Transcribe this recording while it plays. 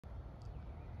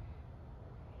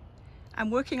I'm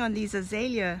working on these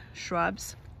azalea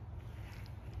shrubs,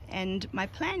 and my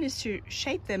plan is to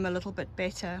shape them a little bit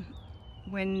better.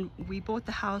 When we bought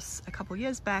the house a couple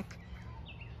years back,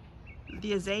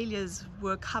 the azaleas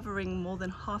were covering more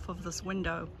than half of this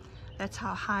window. That's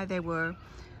how high they were.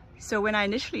 So when I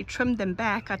initially trimmed them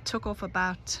back, I took off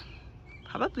about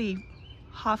probably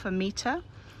half a meter,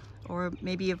 or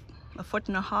maybe a foot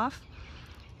and a half.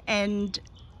 And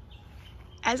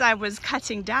as I was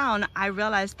cutting down, I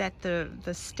realized that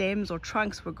the stems or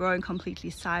trunks were growing completely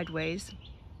sideways,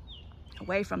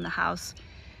 away from the house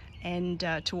and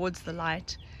towards the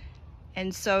light.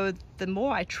 And so the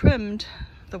more I trimmed,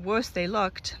 the worse they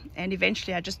looked, and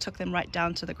eventually I just took them right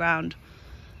down to the ground.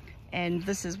 And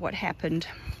this is what happened.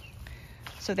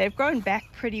 So they've grown back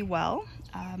pretty well,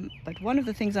 but one of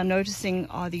the things I'm noticing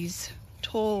are these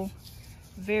tall,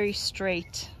 very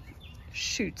straight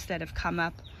shoots that have come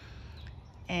up.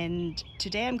 And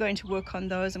today I'm going to work on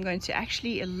those. I'm going to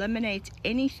actually eliminate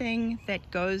anything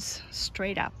that goes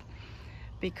straight up,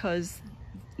 because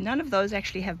none of those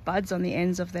actually have buds on the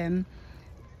ends of them.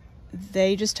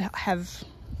 They just have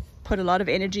put a lot of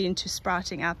energy into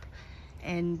sprouting up,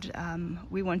 and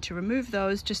we want to remove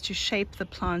those just to shape the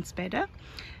plants better.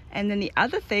 And then the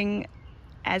other thing,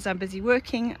 as I'm busy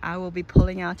working, I will be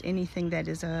pulling out anything that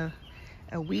is a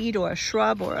weed or a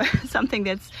shrub or something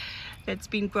that's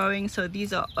been growing. So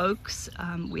these are oaks.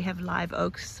 We have live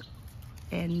oaks,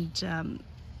 and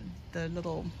the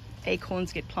little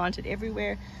acorns get planted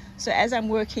everywhere. So as I'm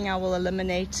working, I will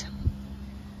eliminate.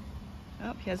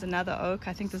 Oh, here's another oak.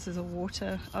 I think this is a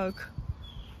water oak.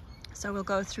 So we'll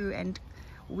go through and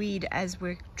weed as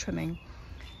we're trimming.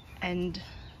 And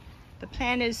the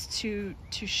plan is to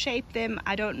shape them.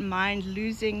 I don't mind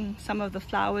losing some of the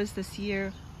flowers this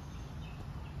year.